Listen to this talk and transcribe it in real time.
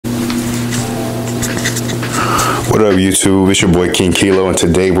What up YouTube, it's your boy King Kilo, and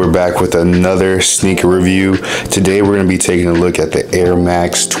today we're back with another sneaker review. Today we're going to be taking a look at the Air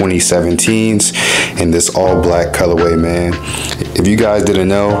Max 2017s in this all black colorway, man. If you guys didn't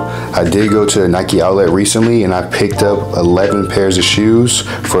know, I did go to a Nike outlet recently and I picked up 11 pairs of shoes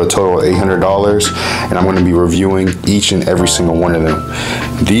for a total of $800, and I'm going to be reviewing each and every single one of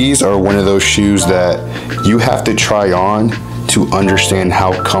them. These are one of those shoes that you have to try on to understand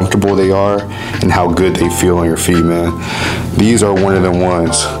how comfortable they are and how good they feel on your feet, man. These are one of them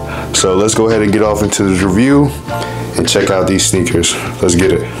ones. So let's go ahead and get off into this review and check out these sneakers. Let's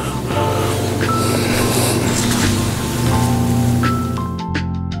get it.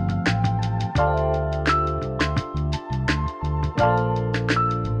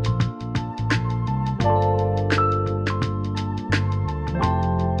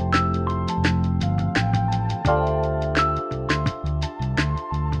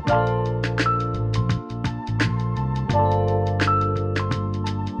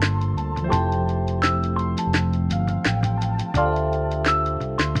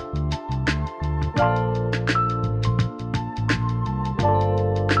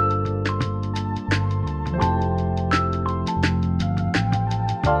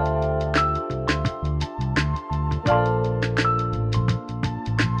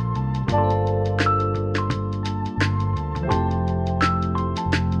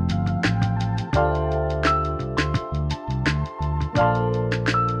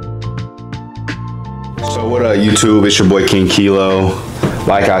 So what up YouTube, it's your boy King Kilo.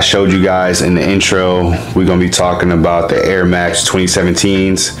 Like I showed you guys in the intro, we're gonna be talking about the Air Max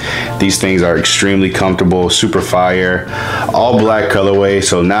 2017s. These things are extremely comfortable, super fire, all black colorway,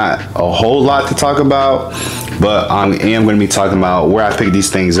 so not a whole lot to talk about, but I am gonna be talking about where I picked these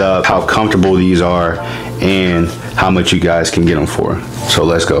things up, how comfortable these are, and how much you guys can get them for. So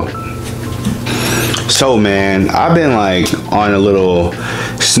let's go. So man, I've been like on a little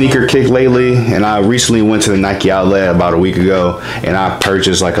sneaker kick lately, and I recently went to the Nike outlet about a week ago and I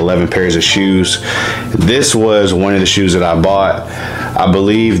purchased like 11 pairs of shoes. This was one of the shoes that I bought. I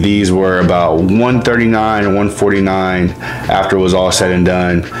believe these were about $139 or $149 after it was all said and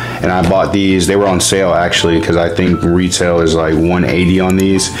done, and I bought these. They were on sale actually, because I think retail is like $180 on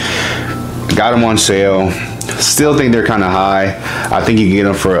these. Got them on sale. Still think they're kind of high. I think you can get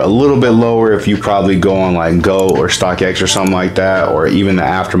them for a little bit lower if you probably go on like Go or StockX or something like that, or even the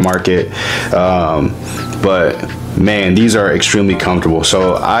aftermarket. But man, these are extremely comfortable.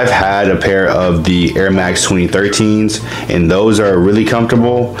 So I've had a pair of the Air Max 2013s, and those are really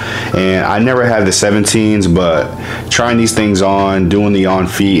comfortable. And I never had the 17s, but trying these things on, doing the on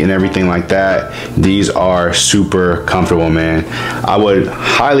feet and everything like that, these are super comfortable, man. I would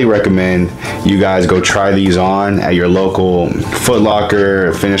highly recommend you guys go try these on at your local Foot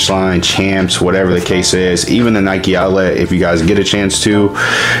Locker, Finish Line, Champs, whatever the case is, even the Nike outlet if you guys get a chance to.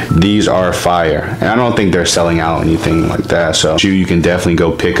 These are fire, and I don't think they're selling out anything like that, so you can definitely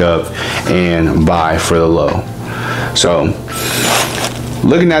go pick up and buy for the low. So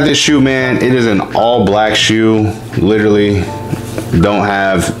looking at this shoe, man, it is an all black shoe, literally don't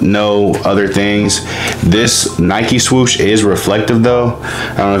have no other things. This Nike swoosh is reflective though.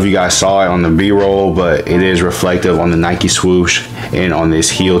 I don't know if you guys saw it on the B-roll, but it is reflective on the Nike swoosh and on this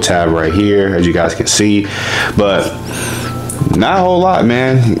heel tab right here, as you guys can see. But not a whole lot,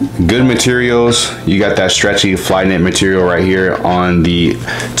 man. Good materials. You got that stretchy fly knit material right here on the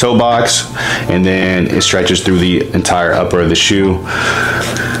toe box, and then it stretches through the entire upper of the shoe.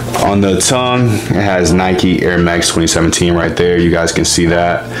 On the tongue, it has Nike Air Max 2017 right there. You guys can see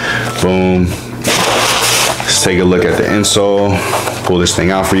that. Boom. Let's take a look at the insole. Pull this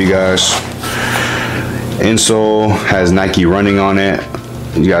thing out for you guys. Insole has Nike running on it.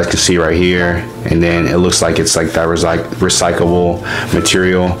 You guys can see right here, and then it looks like it's like that recyclable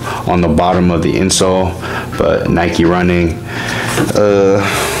material on the bottom of the insole, but Nike running.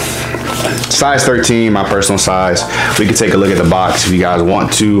 Size 13, my personal size. We can take a look at the box if you guys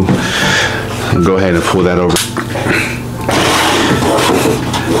want to. Go ahead and pull that over.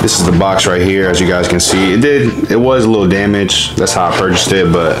 This is the box right here, as you guys can see. It was a little damaged. That's how I purchased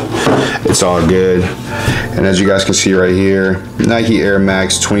it, but it's all good. And as you guys can see right here, Nike Air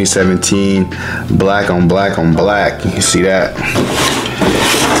Max 2017, black on black on black. You can see that.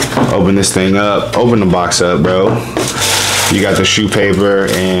 Open this thing up. Open the box up, bro. You got the shoe paper,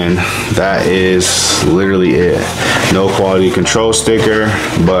 and that is literally it. No quality control sticker,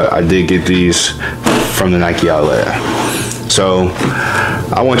 but I did get these from the Nike outlet. So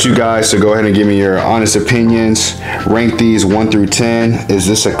I want you guys to go ahead and give me your honest opinions. Rank these 1 through 10. Is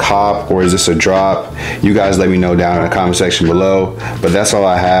this a cop or is this a drop? You guys let me know down in the comment section below. But that's all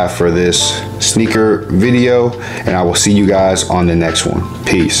I have for this sneaker video, and I will see you guys on the next one.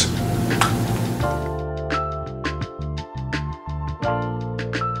 Peace.